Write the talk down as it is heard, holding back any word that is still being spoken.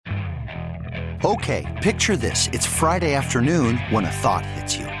Okay, picture this. It's Friday afternoon when a thought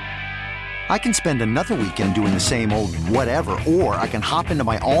hits you. I can spend another weekend doing the same old whatever, or I can hop into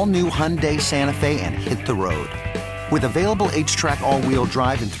my all-new Hyundai Santa Fe and hit the road. With available H-Track all-wheel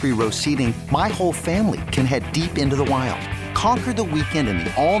drive and 3-row seating, my whole family can head deep into the wild. Conquer the weekend in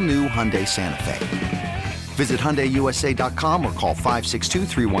the all-new Hyundai Santa Fe. Visit HyundaiUSA.com or call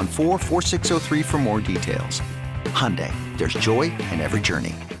 562-314-4603 for more details. Hyundai, there's joy in every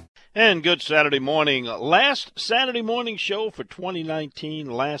journey. And good Saturday morning. Last Saturday morning show for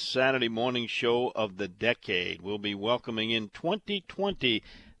 2019. Last Saturday morning show of the decade. We'll be welcoming in 2020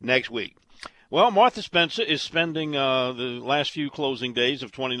 next week. Well, Martha Spencer is spending the last few closing days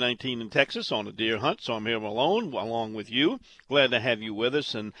of 2019 in Texas on a deer hunt, so I'm here alone along with you. Glad to have you with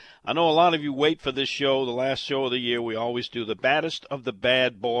us. And I know a lot of you wait for this show, the last show of the year. We always do the baddest of the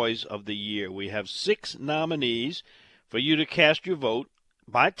bad boys of the year. We have 6 nominees for you to cast your vote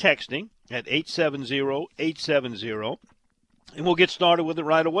by texting at 870-870, and we'll get started with it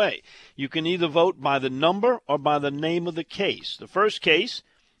right away. You can either vote by the number or by the name of the case. The first case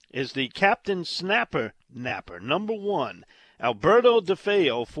is the Captain Snapper Napper, number 1. Alberto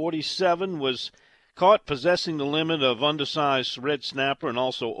DeFeo, 47, was caught possessing the limit of undersized red snapper and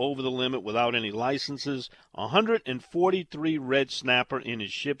also over the limit without any licenses. 143 red snapper in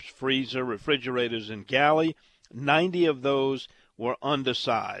his ship's freezer, refrigerators, and galley. 90 of those were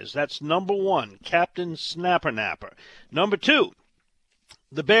undersized. That's number 1, Captain Snapper Napper. Number 2,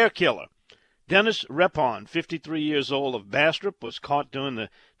 the Bear Killer. Dennis Repon, 53 years old, of Bastrop, was caught during the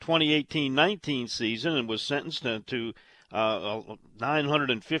 2018-19 season and was sentenced to a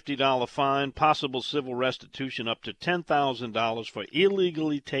 $950 fine, possible civil restitution up to $10,000 for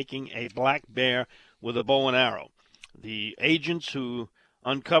illegally taking a black bear with a bow and arrow. The agents who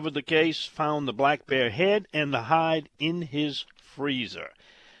uncovered the case found the black bear head and the hide in his freezer.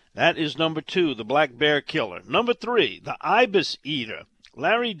 That is number 2, the Black Bear Killer. Number 3, the Ibis Eater.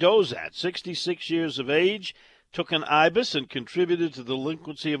 Larry Dozat, 66 years of age, took an ibis and contributed to the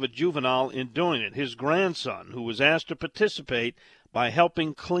delinquency of a juvenile in doing it. His grandson, who was asked to participate by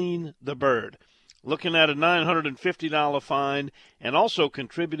helping clean the bird. Looking at a $950 fine, and also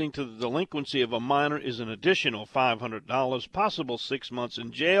contributing to the delinquency of a minor is an additional $500, possible 6 months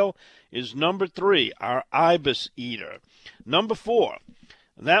in jail, is number 3, our Ibis Eater. Number 4,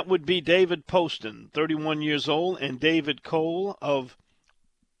 that would be David Poston, 31 years old, and David Cole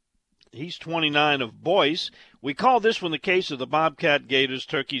he's 29, of Boyce. We call this one the case of the bobcat, gators,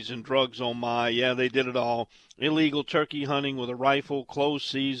 turkeys, and drugs. Oh, my. Yeah, they did it all. Illegal turkey hunting with a rifle, closed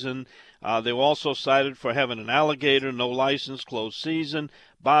season. They were also cited for having an alligator, no license, closed season.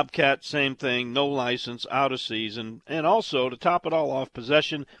 Bobcat, same thing, no license, out of season. And also, to top it all off,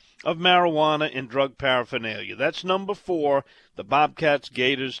 possession of marijuana and drug paraphernalia. That's number 4, the bobcats,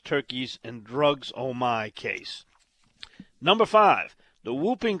 gators, turkeys, and drugs. Oh, my case. Number 5. The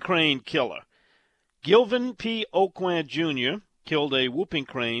Whooping Crane Killer. Gilvin P. Oquan Jr. killed a whooping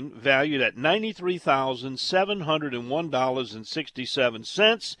crane valued at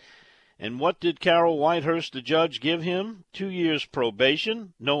 $93,701.67. And what did Carol Whitehurst, the judge, give him? 2 years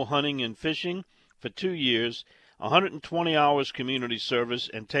probation, no hunting and fishing for 2 years, 120 hours community service,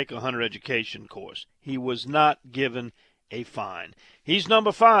 and take a hunter education course. He was not given a fine. He's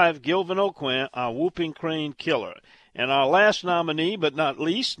number 5, Gilvin Oquan, our Whooping Crane Killer. And our last nominee, but not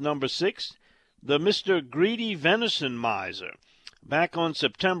least, number 6, the Mr. Greedy Venison Miser. Back on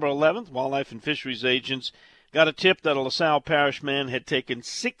September 11th, Wildlife and Fisheries agents got a tip that a LaSalle Parish man had taken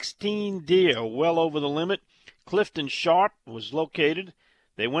 16 deer well over the limit. Clifton Sharp was located.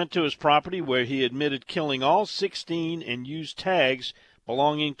 They went to his property where he admitted killing all 16 and used tags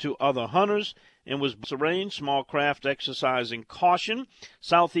belonging to other hunters, and was arraigned. Small craft exercising caution.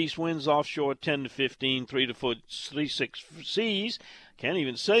 Southeast winds offshore 10 to 15, 3 to 6 seas. Can't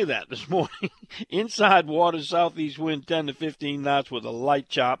even say that this morning. Inside waters, southeast wind 10 to 15 knots with a light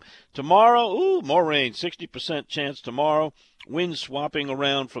chop. Tomorrow, more rain, 60% chance tomorrow. Winds swapping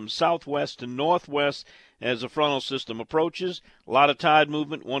around from southwest to northwest as the frontal system approaches. A lot of tide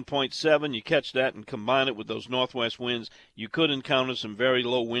movement, 1.7. You catch that and combine it with those northwest winds, you could encounter some very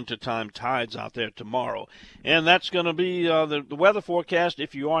low wintertime tides out there tomorrow. And that's going to be the weather forecast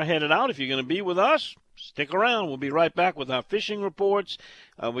if you are headed out. If you're going to be with us, stick around. We'll be right back with our fishing reports.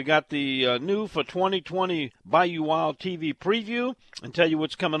 We got the new for 2020 Bayou Wild TV preview and tell you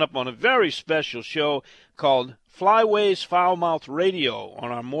what's coming up on a very special show called Flyways Foulmouth Radio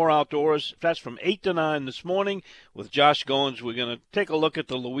on our More Outdoors. That's from 8 to 9 this morning with Josh Goins. We're going to take a look at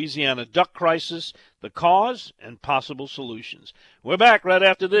the Louisiana duck crisis, the cause, and possible solutions. We're back right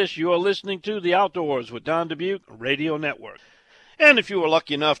after this. You are listening to The Outdoors with Don Dubuque Radio Network. And if you were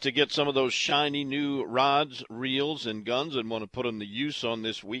lucky enough to get some of those shiny new rods, reels, and guns and want to put them to use on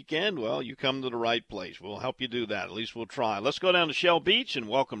this weekend, well, you come to the right place. We'll help you do that. At least we'll try. Let's go down to Shell Beach and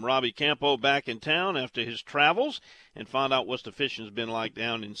welcome Robbie Campo back in town after his travels and find out what the fishing's been like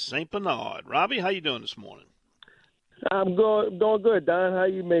down in St. Bernard. Robbie, how you doing this morning? I'm going good, Don. How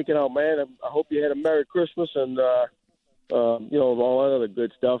you making out, man? I hope you had a Merry Christmas and all that other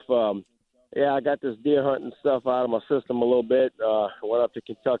good stuff. Yeah, I got this deer hunting stuff out of my system a little bit. I went up to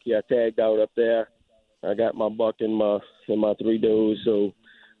Kentucky. I tagged out up there. I got my buck and my 3 does. So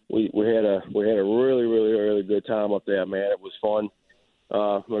we had a really, really, really good time up there, man. It was fun.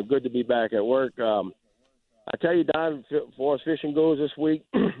 We're good to be back at work. I tell you, Don, as far as fishing goes this week,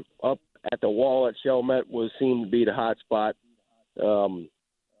 up at the wall at Chalmette seemed to be the hot spot. Along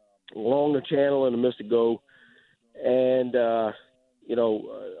the channel in the Mystico, and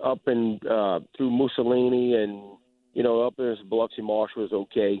up and through Mussolini and up there in Biloxi Marsh was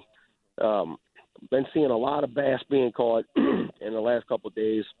okay. Been seeing a lot of bass being caught in the last couple of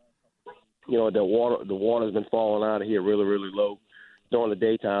days. The water's been falling out of here really, really low during the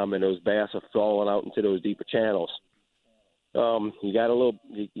daytime, and those bass are falling out into those deeper channels. You got a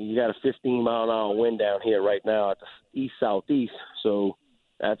 15-mile-an-hour wind down here right now at the east-southeast, so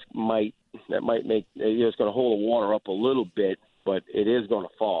that might make it's going to hold the water up a little bit, but it is going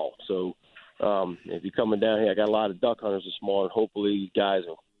to fall. So if you're coming down here, I got a lot of duck hunters this morning. Hopefully you guys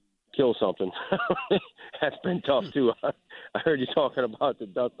will kill something. That's been tough too. I heard you talking about the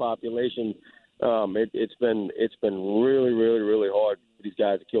duck population. It's been really, really, really hard for these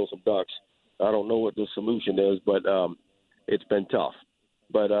guys to kill some ducks. I don't know what the solution is, but it's been tough.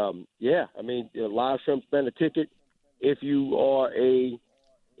 But live shrimp's been a ticket. If you are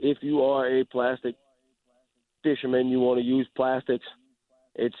a plastic fisherman, you want to use plastics.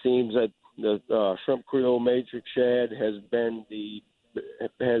 It seems that the shrimp Creole matrix shad has been the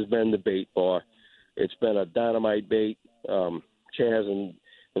bait bar. It's been a dynamite bait. Chaz and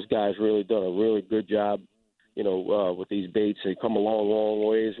those guys really done a really good job, with these baits. They come a long, long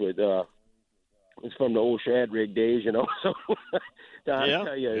ways with. It's from the old shad rig days, So I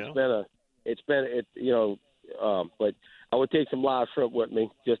tell you, but I would take some live shrimp with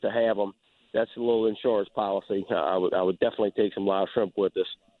me just to have them. That's a little insurance policy. I would definitely take some live shrimp with us,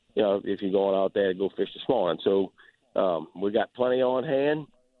 if you're going out there to go fish this morning. So we got plenty on hand.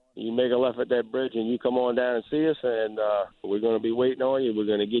 You make a left at that bridge and you come on down and see us, and we're going to be waiting on you. We're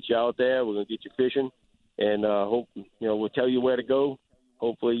going to get you out there. We're going to get you fishing, and we'll tell you where to go.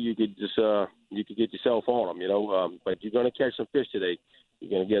 Hopefully you could just you could get yourself on them, but you're going to catch some fish today. You're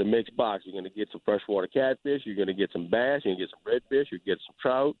going to get a mixed box. You're going to get some freshwater catfish. You're going to get some bass. You're going to get some redfish. You're going to get some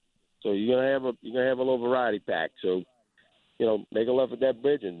trout. So you're going to have a little variety pack. So, make a left at that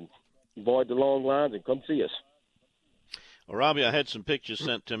bridge and avoid the long lines and come see us. Well, Robbie, I had some pictures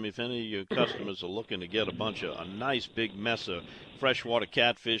sent to me. If any of your customers are looking to get a nice big mess of freshwater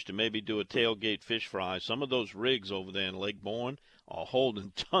catfish to maybe do a tailgate fish fry, some of those rigs over there in Lake Bourne are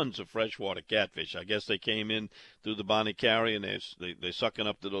holding tons of freshwater catfish. I guess they came in through the Bonnie Carry, and they're sucking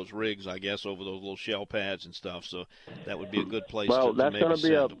up to those rigs, I guess, over those little shell pads and stuff. So that would be a good place to that's maybe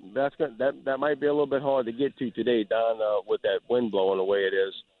send them. That might be a little bit hard to get to today, Don, with that wind blowing the way it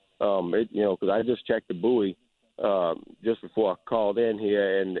is. Because I just checked the buoy just before I called in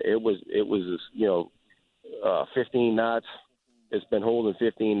here, and it was 15 knots. It's been holding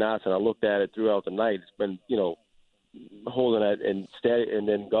 15 knots, and I looked at it throughout the night. It's been holding that and steady, and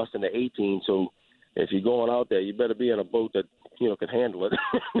then gusting to 18. So if you're going out there, you better be in a boat that can handle it.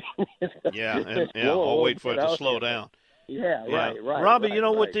 I'll wait for it to slow down. Yeah, right. Robbie,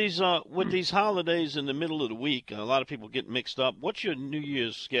 right. with these holidays in the middle of the week, a lot of people get mixed up. What's your New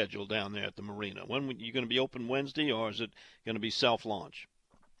Year's schedule down there at the marina? When are you going to be open Wednesday, or is it going to be self-launch?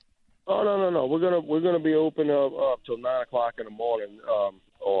 Oh no. We're gonna be open up till 9:00 in the morning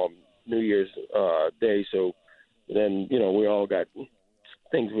on New Year's Day. So then we all got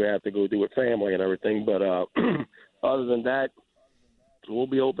things we have to go do with family and everything. But other than that, we'll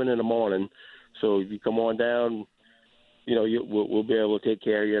be open in the morning. So if you come on down, we'll be able to take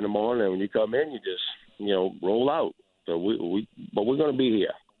care of you in the morning. And when you come in, you just roll out. So but we're going to be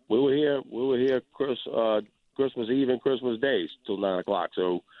here. We were here Christmas Eve and Christmas Day till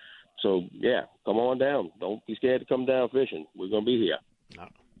 9:00. So yeah, come on down. Don't be scared to come down fishing. We're going to be here. Oh,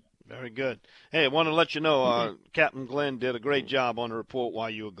 very good. Hey, I want to let you know, Captain Glenn did a great job on the report while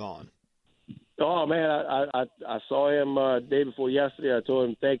you were gone. Oh man, I saw him day before yesterday. I told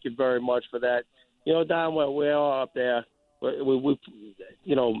him thank you very much for that. Don, we are up there. We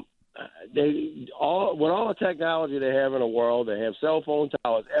with all the technology they have in the world, they have cell phone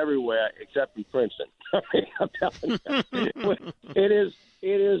towers everywhere except in Princeton. I mean, I'm telling you,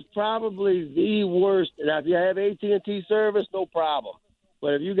 it is probably the worst. Now, if you have AT&T service, no problem.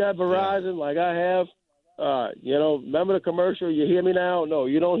 But if you got Verizon like I have, remember the commercial? You hear me now? No,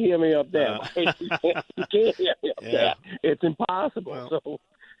 you don't hear me up there. You can't hear me up there. It's impossible.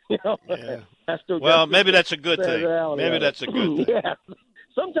 Well, so, maybe that's a good thing. Maybe that's a good thing. Yeah.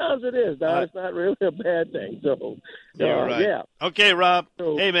 Sometimes it is, Don. It's not really a bad thing. So, you're right. Yeah. Okay, Rob.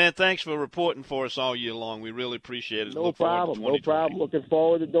 Hey, man, thanks for reporting for us all year long. We really appreciate it. No problem. Looking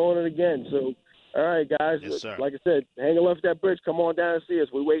forward to doing it again. So, all right, guys. Yes, sir. Like I said, hang a left that bridge. Come on down and see us.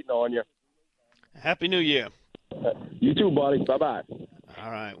 We're waiting on you. Happy New Year. You too, buddy. Bye-bye.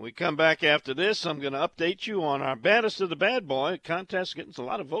 All right. We come back after this. I'm going to update you on our Baddest of the Bad Boy contest. Getting a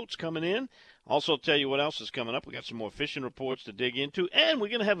lot of votes coming in. Also tell you what else is coming up. We got some more fishing reports to dig into. And we're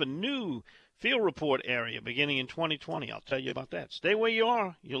going to have a new field report area beginning in 2020. I'll tell you about that. Stay where you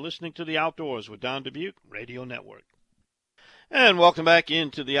are. You're listening to The Outdoors with Don Dubuque Radio Network. And welcome back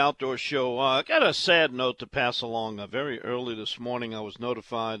into the Outdoor Show. I got a sad note to pass along. Very early this morning, I was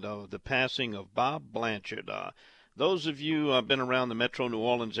notified of the passing of Bob Blanchard. Those of you who have been around the Metro New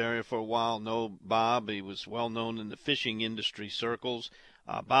Orleans area for a while know Bob. He was well known in the fishing industry circles.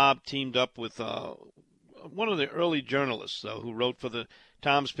 Bob teamed up with one of the early journalists who wrote for the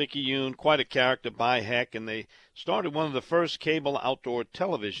Times-Picayune, quite a character by heck, and they started one of the first cable outdoor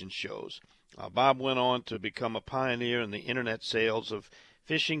television shows. Bob went on to become a pioneer in the internet sales of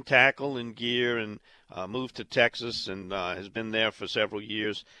fishing tackle and gear, and moved to Texas and has been there for several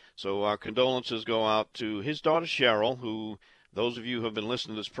years. So our condolences go out to his daughter Cheryl, who those of you who have been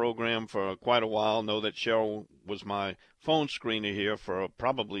listening to this program for quite a while know that Cheryl was my phone screener here for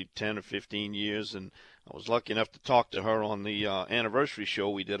probably 10 or 15 years, and I was lucky enough to talk to her on the anniversary show.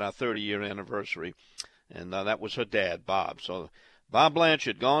 We did our 30-year anniversary, and that was her dad, Bob. So Bob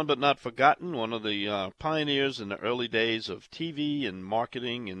Blanchard, gone but not forgotten, one of the pioneers in the early days of TV and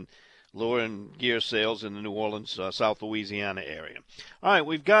marketing and lure and gear sales in the New Orleans, South Louisiana area. All right,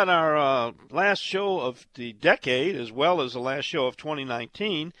 we've got our last show of the decade as well as the last show of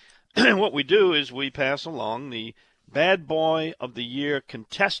 2019. What we do is we pass along the Bad Boy of the Year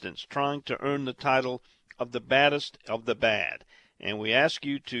contestants trying to earn the title of the baddest of the bad. And we ask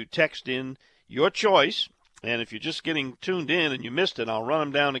you to text in your choice. And if you're just getting tuned in and you missed it, I'll run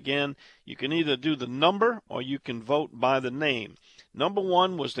them down again. You can either do the number or you can vote by the name. Number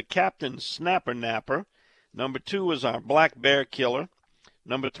 1 was the Captain Snapper Napper. Number 2 is our Black Bear Killer.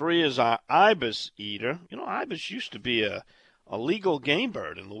 Number 3 is our Ibis Eater. You know, ibis used to be a legal game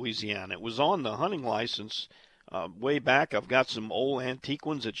bird in Louisiana. It was on the hunting license way back. I've got some old antique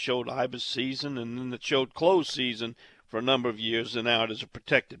ones that showed ibis season and then that showed closed season for a number of years, and now it is a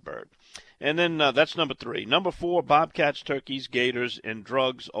protected bird. And then that's number 3. Number 4, bobcats, turkeys, gators, and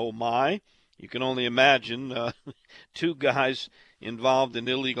drugs, oh my. You can only imagine 2 guys involved in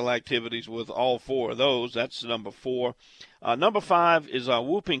illegal activities with all 4 of those. That's number 4. Number 5 is our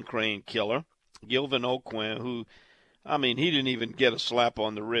whooping crane killer, Gilvin Oquin, who, I mean, he didn't even get a slap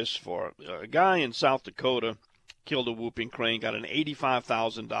on the wrist for it. A guy in South Dakota killed a whooping crane, got an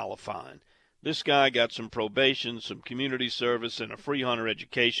 $85,000 fine. This guy got some probation, some community service, and a free hunter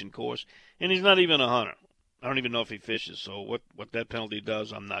education course, and he's not even a hunter. I don't even know if he fishes, so what that penalty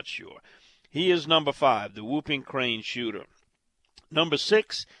does, I'm not sure. He is number 5, the whooping crane shooter. Number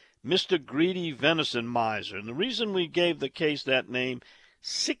 6, Mr. Greedy Venison Miser. And the reason we gave the case that name,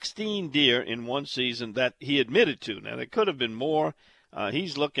 16 deer in one season that he admitted to. Now, there could have been more.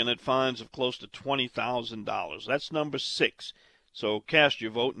 He's looking at fines of close to $20,000. That's number 6. So cast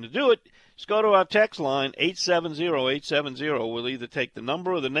your vote. And to do it, just go to our text line, 870-870. We'll either take the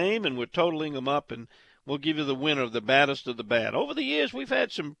number or the name, and we're totaling them up, and we'll give you the winner of the baddest of the bad. Over the years, we've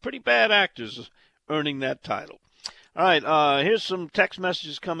had some pretty bad actors earning that title. All right, here's some text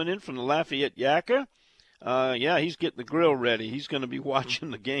messages coming in from the Lafayette Yacker. Yeah, he's getting the grill ready. He's going to be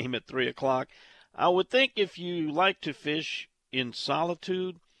watching the game at 3 o'clock. I would think if you like to fish in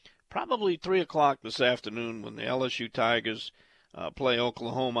solitude, probably 3 o'clock this afternoon when the LSU Tigers play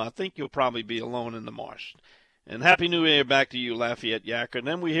Oklahoma, I think you'll probably be alone in the marsh. And Happy New Year back to you, Lafayette Yacker. And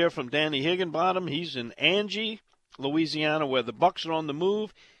then we hear from Danny Higginbottom. He's in Angie, Louisiana, where the Bucks are on the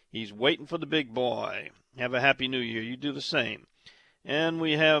move. He's waiting for the big boy. Have a Happy New Year. You do the same. And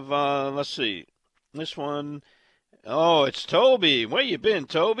we have, let's see, this one. Oh, it's Toby. Where you been,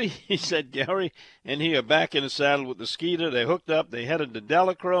 Toby? He said Gary and he are back in the saddle with the Skeeter. They hooked up. They headed to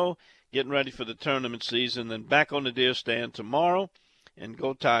Delacroix, getting ready for the tournament season, then back on the deer stand tomorrow. And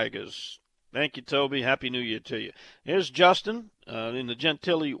go Tigers. Thank you, Toby. Happy New Year to you. Here's Justin in the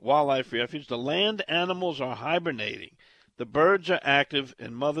Gentilly Wildlife Refuge. The land animals are hibernating. The birds are active,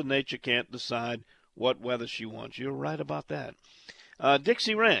 and Mother Nature can't decide what weather she wants. You're right about that.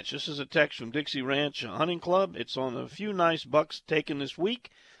 Dixie Ranch. This is a text from Dixie Ranch Hunting Club. It's on a few nice bucks taken this week.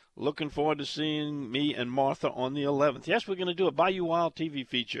 Looking forward to seeing me and Martha on the 11th. Yes, we're going to do a Bayou Wild TV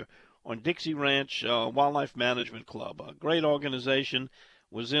feature on Dixie Ranch Wildlife Management Club. A great organization.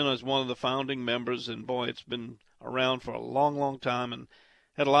 Was in as one of the founding members, and boy, it's been around for a long, long time, and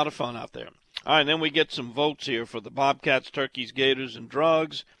had a lot of fun out there. All right, then we get some votes here for the Bobcats, Turkeys, Gators, and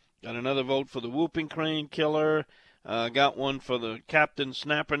Drugs. Got another vote for the Whooping Crane Killer. Got one for the Captain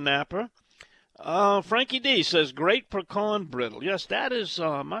Snapper Napper. Frankie D says, great pecan brittle. Yes, that is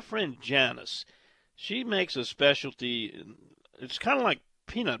my friend Janice. She makes a specialty. It's kind of like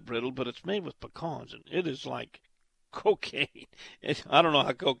peanut brittle, but it's made with pecans, and it is like cocaine. I don't know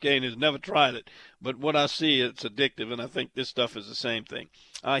how cocaine is. Never tried it. But what I see, it's addictive, and I think this stuff is the same thing.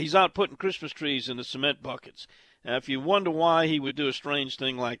 He's out putting Christmas trees in the cement buckets. If you wonder why he would do a strange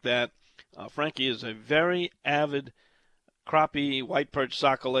thing like that, Frankie is a very avid crappie, white perch,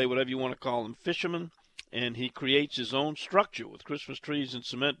 sac-a-lait, whatever you want to call him, fisherman, and he creates his own structure with Christmas trees in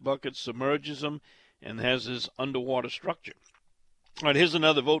cement buckets, submerges them, and has his underwater structure. All right, here's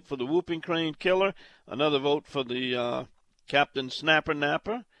another vote for the Whooping Crane Killer, another vote for the Captain Snapper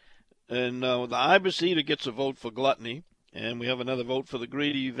Napper, and the Ibis Eater gets a vote for Gluttony, and we have another vote for the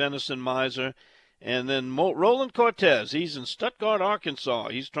Greedy Venison Miser, and then Roland Cortez. He's in Stuttgart, Arkansas.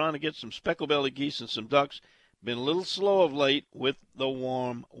 He's trying to get some speckled-belly geese and some ducks. Been a little slow of late with the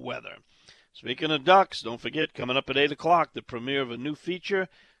warm weather. Speaking of ducks, don't forget, coming up at 8 o'clock, the premiere of a new feature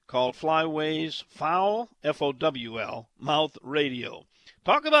called Flyways Fowl, F-O-W-L, Mouth Radio.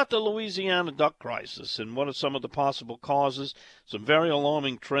 Talk about the Louisiana duck crisis and what are some of the possible causes, some very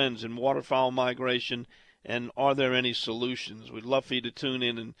alarming trends in waterfowl migration, and are there any solutions? We'd love for you to tune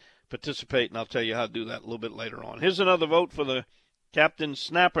in and participate, and I'll tell you how to do that a little bit later on. Here's another vote for the Captain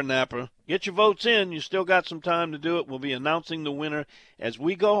Snapper Napper. Get your votes in. You still got some time to do it. We'll be announcing the winner as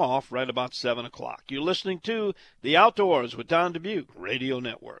we go off right about 7 o'clock. You're listening to The Outdoors with Don Dubuque Radio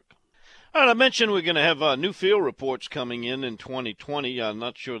Network. All right, I mentioned we're going to have new field reports coming in 2020. I'm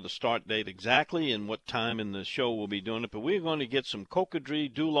not sure the start date exactly and what time in the show we'll be doing it, but we're going to get some Cocodrie,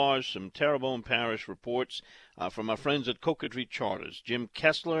 Dularge, some Terrebonne Parish reports from our friends at Cocodrie Charters. Jim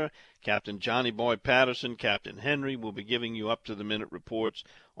Kessler, Captain Johnny Boy Patterson, Captain Henry will be giving you up-to-the-minute reports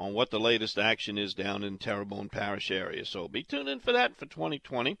on what the latest action is down in Terrebonne Parish area. So be tuned in for that for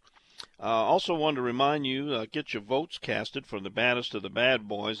 2020. Also want to remind you, get your votes casted for the baddest of the bad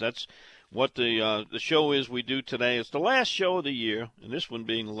boys. That's what the show is we do today. It's the last show of the year, and this one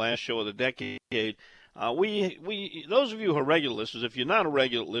being the last show of the decade. We those of you who are regular listeners, if you're not a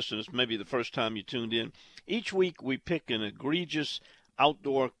regular listener, it's maybe the first time you tuned in, each week we pick an egregious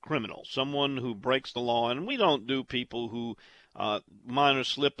outdoor criminal, someone who breaks the law, and we don't do people who minor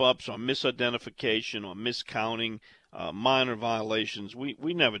slip-ups or misidentification or miscounting, minor violations.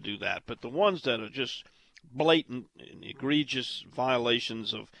 We never do that. But the ones that are just blatant and egregious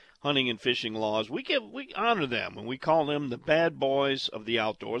violations of hunting and fishing laws, we honor them, and we call them the bad boys of the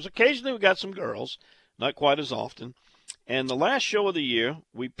outdoors. Occasionally we got some girls, not quite as often. And the last show of the year,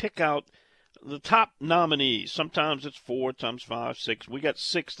 we pick out the top nominees. Sometimes it's 4, times 5, 6. We got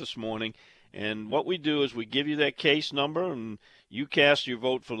 6 this morning. And what we do is we give you that case number, and you cast your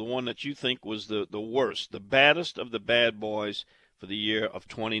vote for the one that you think was the worst, the baddest of the bad boys for the year of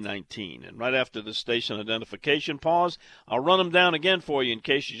 2019. And right after the station identification pause, I'll run them down again for you in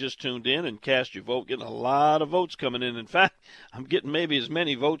case you just tuned in and cast your vote. Getting a lot of votes coming in. In fact, I'm getting maybe as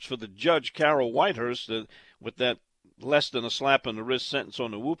many votes for the Judge Carol Whitehurst with that less than a slap on the wrist sentence on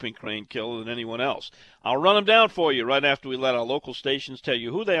the Whooping Crane Killer than anyone else. I'll run them down for you right after we let our local stations tell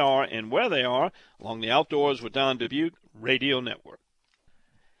you who they are and where they are along the Outdoors with Don Dubuque Radio Network.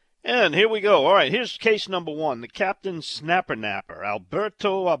 And here we go. All right, here's case number 1, the Captain Snapper Napper,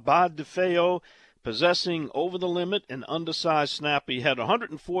 Alberto Abad de Feo, possessing over the limit and undersized snapper. He had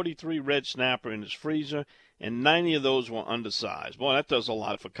 143 red snapper in his freezer, and 90 of those were undersized. Boy, that does a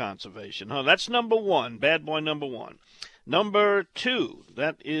lot for conservation, huh? That's number 1, bad boy number 1. Number 2,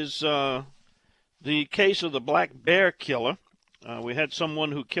 that is the case of the black bear killer. We had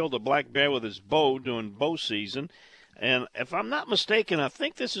someone who killed a black bear with his bow during bow season. And if I'm not mistaken, I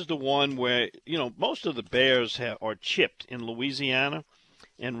think this is the one where, most of the bears are chipped in Louisiana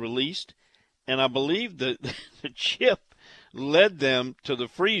and released. And I believe that the chip led them to the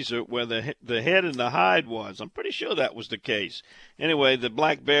freezer where the head and the hide was. I'm pretty sure that was the case. Anyway, the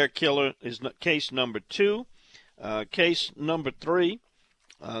black bear killer is case number 2. Case number 3,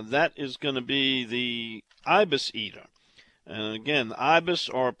 That is going to be the ibis eater. And again, ibis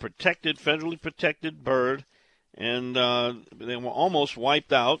are a protected, federally protected bird, and they were almost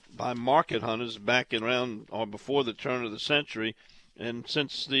wiped out by market hunters back around or before the turn of the century. And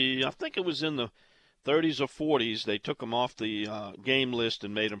since I think it was in the 30s or 40s, they took them off the game list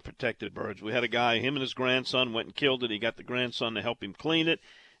and made them protected birds. We had a guy, him and his grandson went and killed it. He got the grandson to help him clean it,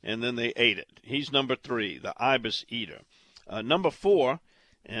 and then they ate it. He's number 3, the ibis eater. Number 4,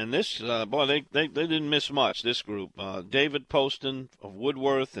 and this, boy, they didn't miss much, this group. David Poston of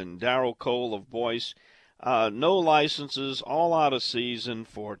Woodworth and Darrell Cole of Boyce. No licenses, all out of season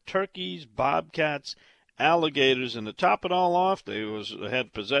for turkeys, bobcats, alligators, and to top it all off, they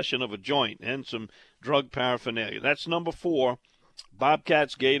had possession of a joint and some drug paraphernalia. That's number 4,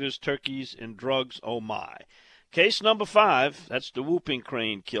 bobcats, gators, turkeys, and drugs, oh my. Case number 5, that's the whooping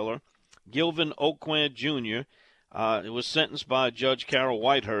crane killer, Gilvin Oquan Jr. It was sentenced by Judge Carol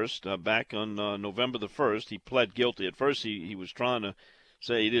Whitehurst back on November the 1st. He pled guilty. At first he was trying to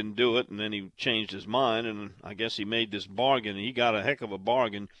say he didn't do it, and then he changed his mind, and I guess he made this bargain, and he got a heck of a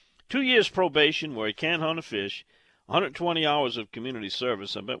bargain. 2 years probation where he can't hunt a fish, 120 hours of community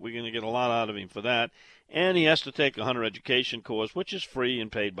service. I bet we're going to get a lot out of him for that. And he has to take a hunter education course, which is free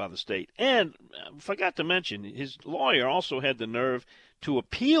and paid by the state. And I forgot to mention, his lawyer also had the nerve to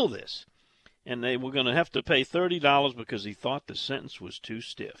appeal this. And they were going to have to pay $30 because he thought the sentence was too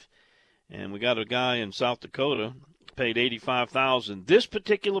stiff. And we got a guy in South Dakota paid $85,000. This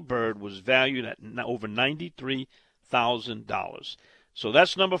particular bird was valued at over $93,000. So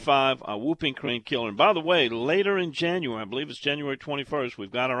that's number 5, a whooping crane killer. And by the way, later in January, I believe it's January 21st,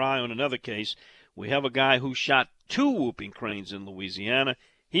 we've got our eye on another case. We have a guy who shot 2 whooping cranes in Louisiana.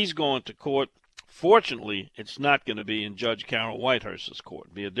 He's going to court. Fortunately, it's not going to be in Judge Carol Whitehurst's court.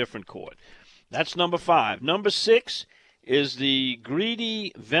 It'll be a different court. That's number 5. Number 6 is the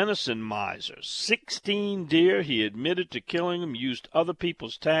greedy venison miser. 16 deer. He admitted to killing them, used other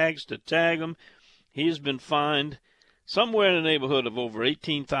people's tags to tag them. He has been fined somewhere in the neighborhood of over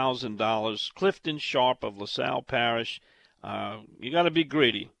 $18,000. Clifton Sharp of LaSalle Parish. You got to be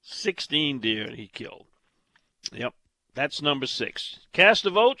greedy. 16 deer he killed. Yep, that's number 6. Cast a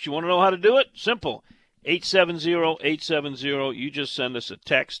vote. You want to know how to do it? Simple. 870-870. You just send us a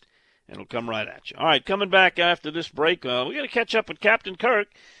text, and it'll come right at you. All right, coming back after this break, we're going to catch up with Captain Kirk.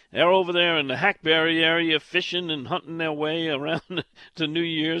 They're over there in the Hackberry area fishing and hunting their way around to New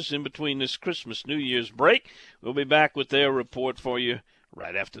Year's in between this Christmas-New Year's break. We'll be back with their report for you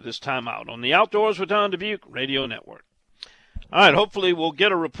right after this timeout on the Outdoors with Don Dubuque Radio Network. All right, hopefully we'll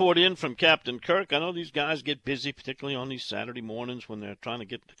get a report in from Captain Kirk. I know these guys get busy, particularly on these Saturday mornings when they're trying to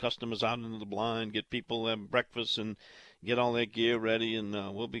get the customers out into the blind, get people breakfast and get all their gear ready, and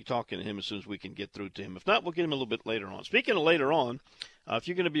we'll be talking to him as soon as we can get through to him. If not, we'll get him a little bit later on. Speaking of later on, if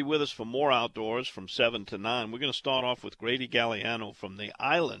you're going to be with us for more Outdoors from 7 to 9, we're going to start off with Grady Galliano from The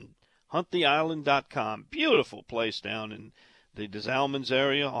Island, hunttheisland.com. Beautiful place down in the Des Allemands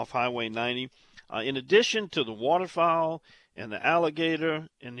area off Highway 90. In addition to the waterfowl and the alligator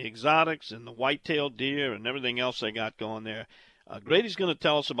and the exotics and the white-tailed deer and everything else they got going there, Grady's going to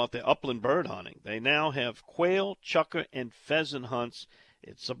tell us about their upland bird hunting. They now have quail, chukar, and pheasant hunts.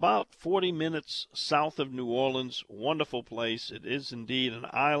 It's about 40 minutes south of New Orleans. Wonderful place. It is indeed an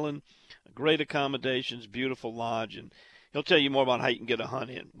island, great accommodations, beautiful lodge, and he'll tell you more about how you can get a hunt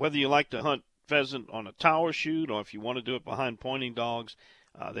in. Whether you like to hunt pheasant on a tower shoot or if you want to do it behind pointing dogs,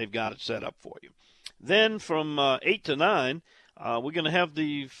 they've got it set up for you. Then from 8 to 9, we're going to have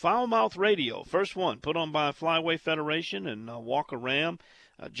the Foulmouth Radio, first one, put on by Flyway Federation and Walker Ram.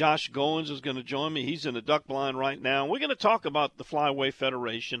 Josh Goins is going to join me. He's in the duck blind right now. We're going to talk about the Flyway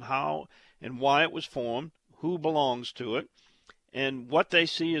Federation, how and why it was formed, who belongs to it, and what they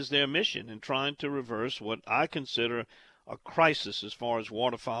see as their mission in trying to reverse what I consider a crisis as far as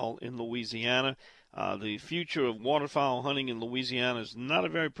waterfowl in Louisiana. The future of waterfowl hunting in Louisiana is not a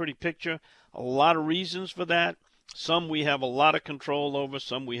very pretty picture. A lot of reasons for that. Some we have a lot of control over,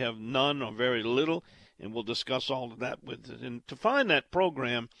 some we have none or very little, and we'll discuss all of that with it. And to find that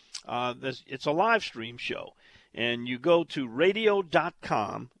program, it's a live stream show. And you go to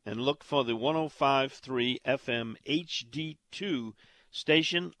radio.com and look for the 105.3 FM HD2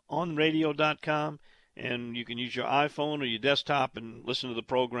 station on radio.com. And you can use your iPhone or your desktop and listen to the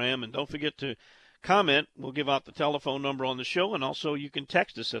program. And don't forget to comment. We'll give out the telephone number on the show, and also you can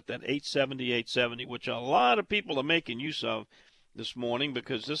text us at that 870-870, which a lot of people are making use of this morning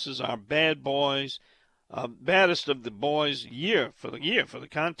because this is our bad boys, baddest of the boys year for the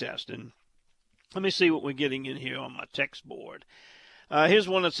contest. And let me see what we're getting in here on my text board. Here's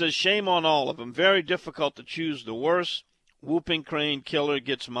one that says, shame on all of them. Very difficult to choose the worst. Whooping Crane Killer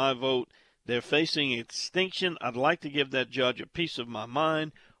gets my vote. They're facing extinction. I'd like to give that judge a piece of my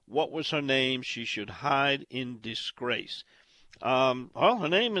mind. What was her name? She should hide in disgrace. Well, her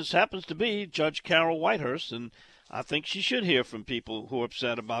name happens to be Judge Carol Whitehurst, and I think she should hear from people who are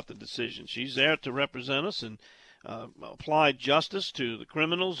upset about the decision. She's there to represent us and apply justice to the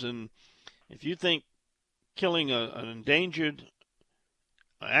criminals. And if you think killing an endangered,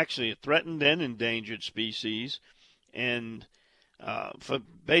 actually a threatened and endangered species, and for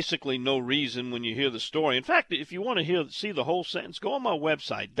basically no reason when you hear the story. In fact, if you want to see the whole sentence, go on my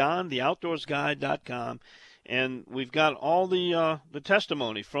website, dontheoutdoorsguy.com, and we've got all the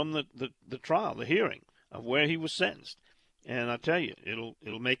testimony from the trial, the hearing of where he was sentenced. And I tell you,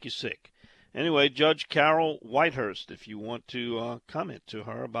 it'll make you sick. Anyway, Judge Carol Whitehurst, if you want to comment to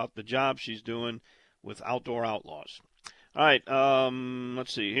her about the job she's doing with Outdoor Outlaws. All right,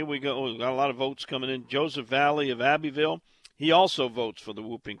 let's see. Here we go. We've got a lot of votes coming in. Joseph Valley of Abbeville, he also votes for the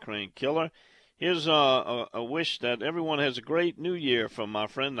Whooping Crane Killer. Here's a wish that everyone has a great new year from my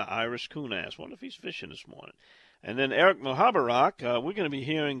friend, the Irish Coonass. Wonder if he's fishing this morning. And then Eric Mohabarak, we're going to be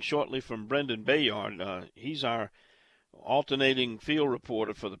hearing shortly from Brendan Bayard. He's our alternating field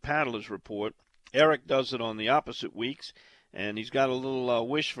reporter for the Paddlers Report. Eric does it on the opposite weeks, and he's got a little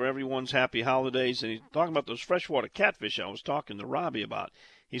wish for everyone's happy holidays. And he's talking about those freshwater catfish I was talking to Robbie about.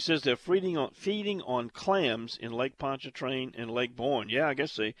 He says they're feeding on clams in Lake Pontchartrain and Lake Bourne. Yeah, I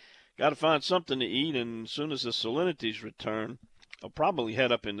guess they got to find something to eat, and as soon as the salinities return, they'll probably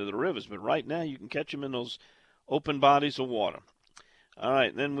head up into the rivers. But right now you can catch them in those open bodies of water. All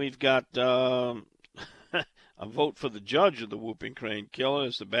right, then we've got a vote for the judge of the Whooping Crane Killer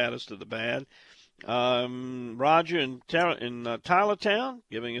as the baddest of the bad. Roger in Tylertown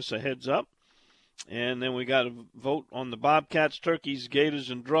giving us a heads up. And then we got a vote on the Bobcats, Turkeys, Gators,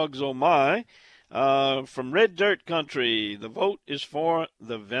 and Drugs, oh my. From Red Dirt Country, the vote is for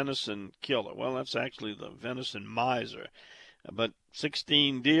the Venison Killer. Well, that's actually the Venison Miser. But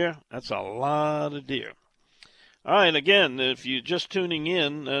 16 deer, that's a lot of deer. All right, again, if you're just tuning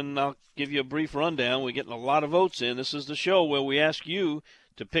in, and I'll give you a brief rundown. We're getting a lot of votes in. This is the show where we ask you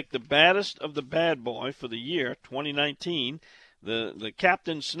to pick the baddest of the bad boy for the year 2019. The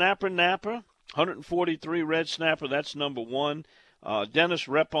Captain Snapper Napper, 143 red snapper, that's number one. Dennis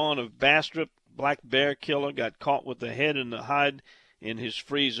Repon of Bastrop, Black Bear Killer, got caught with the head and the hide in his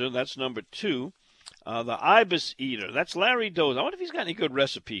freezer. That's number two. The Ibis Eater, that's Larry Doze. I wonder if he's got any good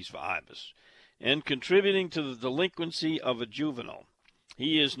recipes for ibis. And contributing to the delinquency of a juvenile.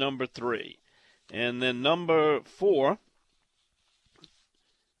 He is number three. And then number four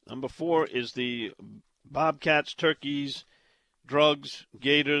is the Bobcats, Turkeys, Drugs,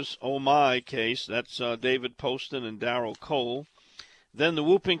 Gators, oh my case. That's David Poston and Darrell Cole. Then the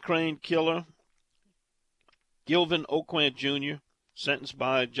Whooping Crane Killer, Gilvin Oquant Jr., sentenced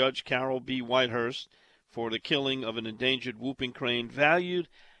by Judge Carol B. Whitehurst for the killing of an endangered whooping crane valued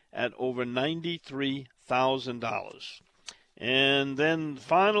at over $93,000. And then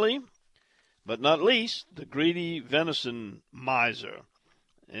finally, but not least, the Greedy Venison Miser.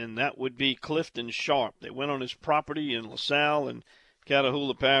 And that would be Clifton Sharp. They went on his property in LaSalle and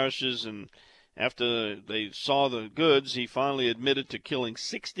Catahoula parishes, and after they saw the goods, he finally admitted to killing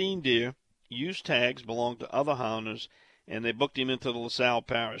 16 deer, used tags belonged to other hounders, and they booked him into the LaSalle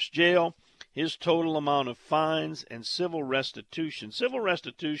Parish Jail. His total amount of fines and civil restitution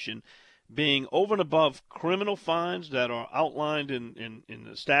being over and above criminal fines that are outlined in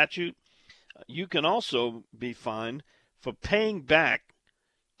the statute. You can also be fined for paying back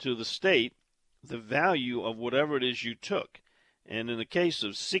to the state the value of whatever it is you took. And in the case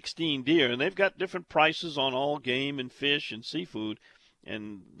of 16 deer, and they've got different prices on all game and fish and seafood,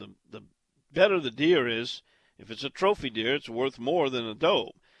 and the better the deer is, if it's a trophy deer, it's worth more than a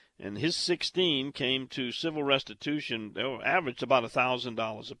doe. And his 16 came to civil restitution. They were averaged about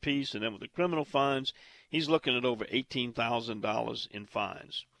 $1,000 apiece, and then with the criminal fines, he's looking at over $18,000 in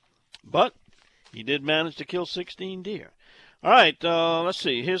fines. But he did manage to kill 16 deer. All right, let's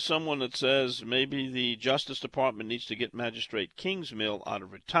see. Here's someone that says maybe the Justice Department needs to get Magistrate Kingsmill out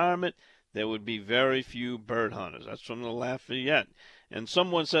of retirement. There would be very few bird hunters. That's from the Lafayette. And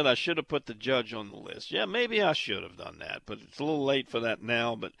someone said I should have put the judge on the list. Yeah, maybe I should have done that, but it's a little late for that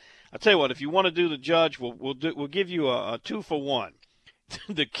now. But I'll tell you what, if you want to do the judge, we'll give you a 2-for-1.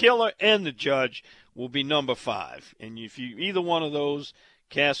 The killer and the judge will be number 5. And if you either one of those,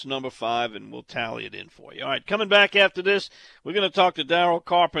 cast number 5, and we'll tally it in for you. All right, coming back after this, we're going to talk to Darrell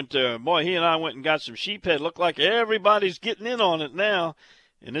Carpenter. Boy, he and I went and got some sheephead. Look like everybody's getting in on it now.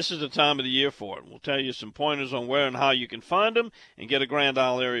 And this is the time of the year for it. We'll tell you some pointers on where and how you can find them and get a Grand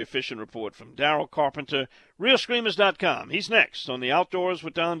Isle area fishing report from Daryl Carpenter, RealScreamers.com. He's next on the Outdoors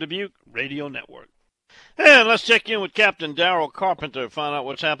with Don Dubuque Radio Network. And let's check in with Captain Daryl Carpenter, find out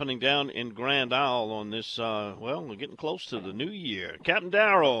what's happening down in Grand Isle on this, we're getting close to the new year. Captain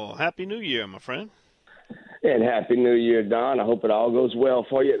Daryl, Happy New Year, my friend. And Happy New Year, Don. I hope it all goes well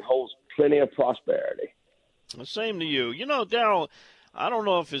for you. It holds plenty of prosperity. The same to you. You know, Daryl, I don't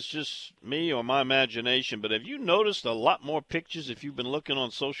know if it's just me or my imagination, but have you noticed a lot more pictures if you've been looking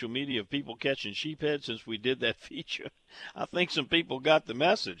on social media of people catching sheephead since we did that feature? I think some people got the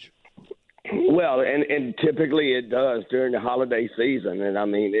message. Well, and typically it does during the holiday season. And, I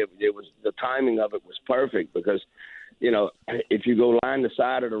mean, it was the timing of it was perfect because, you know, if you go line the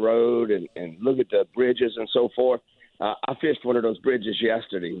side of the road and look at the bridges and so forth, I fished one of those bridges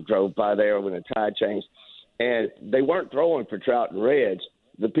yesterday, drove by there when the tide changed. And they weren't throwing for trout and reds.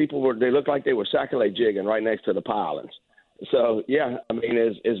 The people they looked like they were sac-a-lait jigging right next to the pilings. So, yeah, I mean,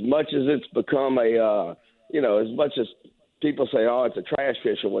 as much as it's become as much as people say, oh, it's a trash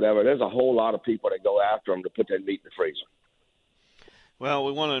fish or whatever, there's a whole lot of people that go after them to put that meat in the freezer. Well,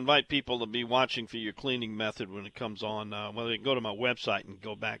 we want to invite people to be watching for your cleaning method when it comes on. They can go to my website and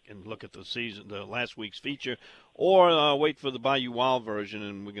go back and look at the last week's feature, or wait for the Bayou Wild version,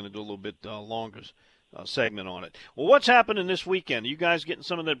 and we're going to do a little bit longer segment on it. Well, what's happening this weekend? Are you guys getting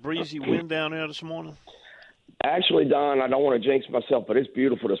some of that breezy wind down there this morning? Actually, Don, I don't want to jinx myself, but it's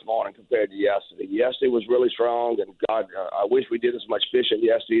beautiful this morning compared to yesterday. Yesterday was really strong, and God, I wish we did as much fishing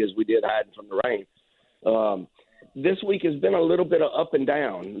yesterday as we did hiding from the rain. This week has been a little bit of up and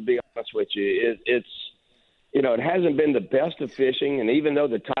down, to be honest with you. It hasn't been the best of fishing, and even though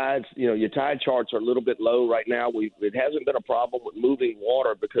the tides, your tide charts are a little bit low right now, it hasn't been a problem with moving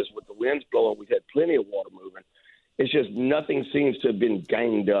water because with the winds blowing, we've had plenty of water moving. It's just nothing seems to have been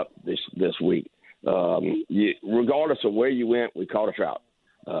ganged up this week. Regardless of where you went, we caught a trout.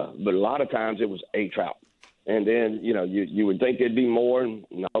 But a lot of times it was a trout. And then, you would think there'd be more, and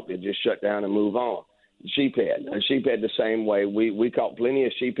nope, it just shut down and move on. Sheephead the same way. We caught plenty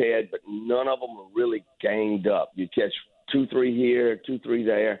of sheephead, but none of them were really ganged up. You catch 2-3 here, 2-3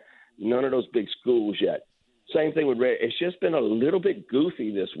 there. None of those big schools yet. Same thing with red. It's just been a little bit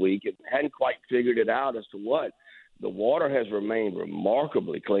goofy this week. It hadn't quite figured it out as to what. The water has remained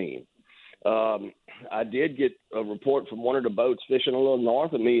remarkably clean. I did get a report from one of the boats fishing a little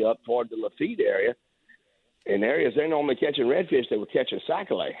north of me up toward the Lafitte area. In areas they're normally catching redfish, they were catching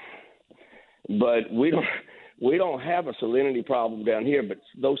sac-a-lait. But we don't have a salinity problem down here, but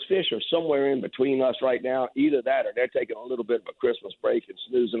those fish are somewhere in between us right now. Either that or they're taking a little bit of a Christmas break and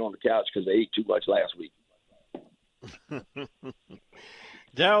snoozing on the couch because they ate too much last week.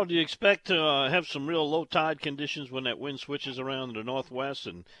 Daryl, do you expect to have some real low tide conditions when that wind switches around to the northwest?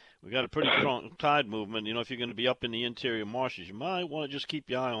 And we got a pretty strong tide movement. If you're going to be up in the interior marshes, you might want to just keep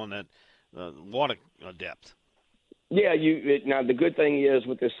your eye on that water depth. Yeah, now the good thing is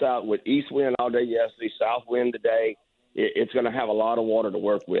with east wind all day yesterday, south wind today, it's going to have a lot of water to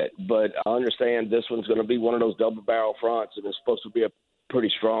work with. But I understand this one's going to be one of those double barrel fronts, and it's supposed to be a pretty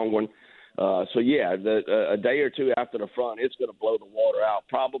strong one. A day or two after the front, it's going to blow the water out,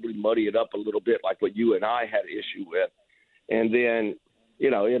 probably muddy it up a little bit like what you and I had an issue with. And then,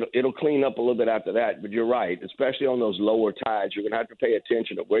 it'll clean up a little bit after that. But you're right, especially on those lower tides, you're going to have to pay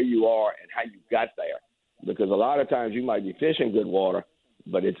attention to where you are and how you got there. Because a lot of times you might be fishing good water,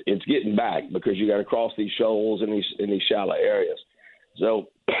 but it's getting back because you got to cross these shoals in these shallow areas. So,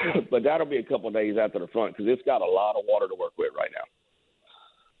 but that'll be a couple of days after the front because it's got a lot of water to work with right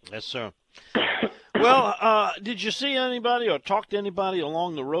now. Yes, sir. Well, did you see anybody or talk to anybody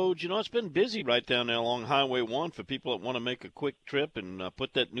along the roads? It's been busy right down there along Highway 1 for people that want to make a quick trip and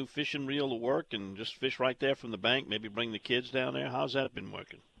put that new fishing reel to work and just fish right there from the bank, maybe bring the kids down there. How's that been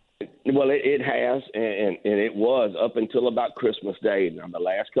working? Well, it has, and it was up until about Christmas Day. Now, the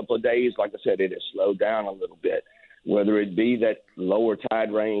last couple of days, like I said, it has slowed down a little bit. Whether it be that lower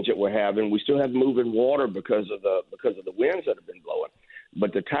tide range that we're having, we still have moving water because of the winds that have been blowing.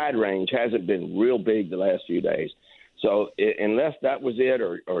 But the tide range hasn't been real big the last few days. So unless that was it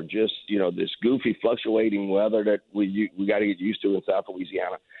or just, this goofy fluctuating weather that we got to get used to in South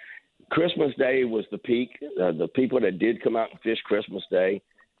Louisiana, Christmas Day was the peak. The people that did come out and fish Christmas Day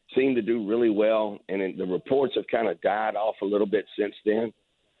seemed to do really well, and the reports have kind of died off a little bit since then.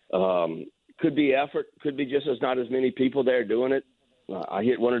 Could be effort, could be just not as many people there doing it. I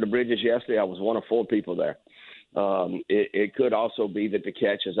hit one of the bridges yesterday. I was one of 4 people there. It could also be that the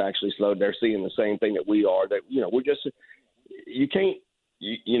catch has actually slowed. They're seeing the same thing that we are. That we're just you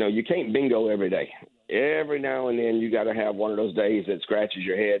can't bingo every day. Every now and then you got to have one of those days that scratches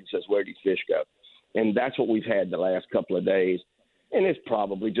your head and says, where did fish go? And that's what we've had the last couple of days. And it's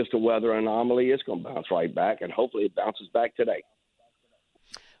probably just a weather anomaly. It's going to bounce right back, and hopefully it bounces back today.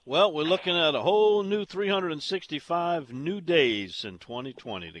 Well, we're looking at a whole new 365 new days in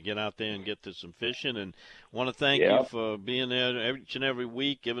 2020 to get out there and get to some fishing. And want to thank you for being there each and every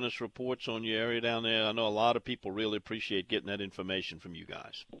week, giving us reports on your area down there. I know a lot of people really appreciate getting that information from you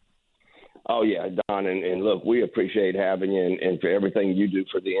guys. Oh, yeah, Don. And look, we appreciate having you and for everything you do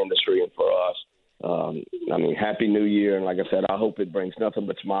for the industry and for us. Happy New Year. And like I said, I hope it brings nothing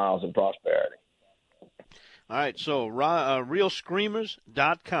but smiles and prosperity. All right, so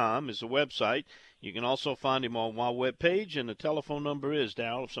ReelScreamers.com is the website. You can also find him on my webpage, and the telephone number is,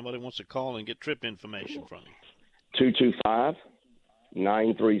 Darryl, if somebody wants to call and get trip information from him.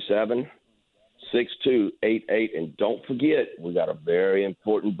 225-937-6288. And don't forget, we got a very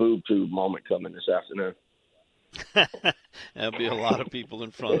important boob tube moment coming this afternoon. There'll be a lot of people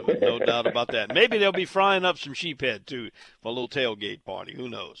in front of it, no doubt about that. Maybe they'll be frying up some sheephead, too, for a little tailgate party. Who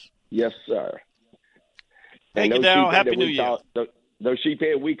knows? Yes, sir. Thank you, Darryl. Happy New Year. Those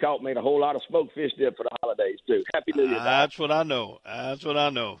sheephead we caught made a whole lot of smoked fish dip for the holidays, too. Happy New Year. That's what I know.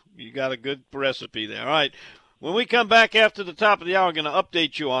 You got a good recipe there. All right. When we come back after the top of the hour, we're going to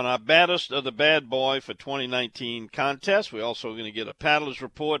update you on our Baddest of the Bad Boy for 2019 contest. We're also going to get a paddler's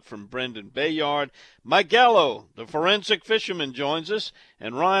report from Brendan Bayard. Mike Gallo, the forensic fisherman, joins us.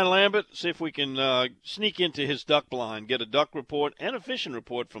 And Ryan Lambert, see if we can sneak into his duck blind, get a duck report and a fishing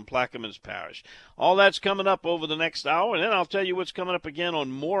report from Plaquemines Parish. All that's coming up over the next hour, and then I'll tell you what's coming up again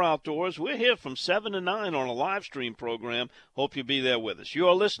on More Outdoors. We're here from 7 to 9 on a live stream program. Hope you'll be there with us. You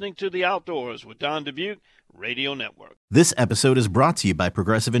are listening to The Outdoors with Don Dubuque Radio Network. This episode is brought to you by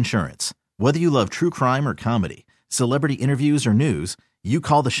Progressive Insurance. Whether you love true crime or comedy, celebrity interviews or news, you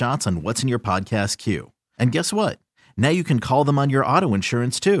call the shots on what's in your podcast queue. And guess what? Now you can call them on your auto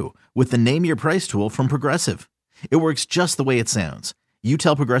insurance too with the Name Your Price tool from Progressive. It works just the way it sounds. You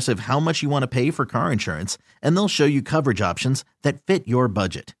tell Progressive how much you want to pay for car insurance, and they'll show you coverage options that fit your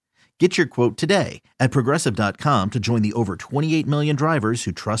budget. Get your quote today at Progressive.com to join the over 28 million drivers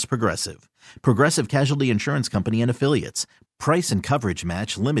who trust Progressive. Progressive Casualty Insurance Company and Affiliates. Price and coverage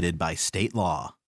match limited by state law.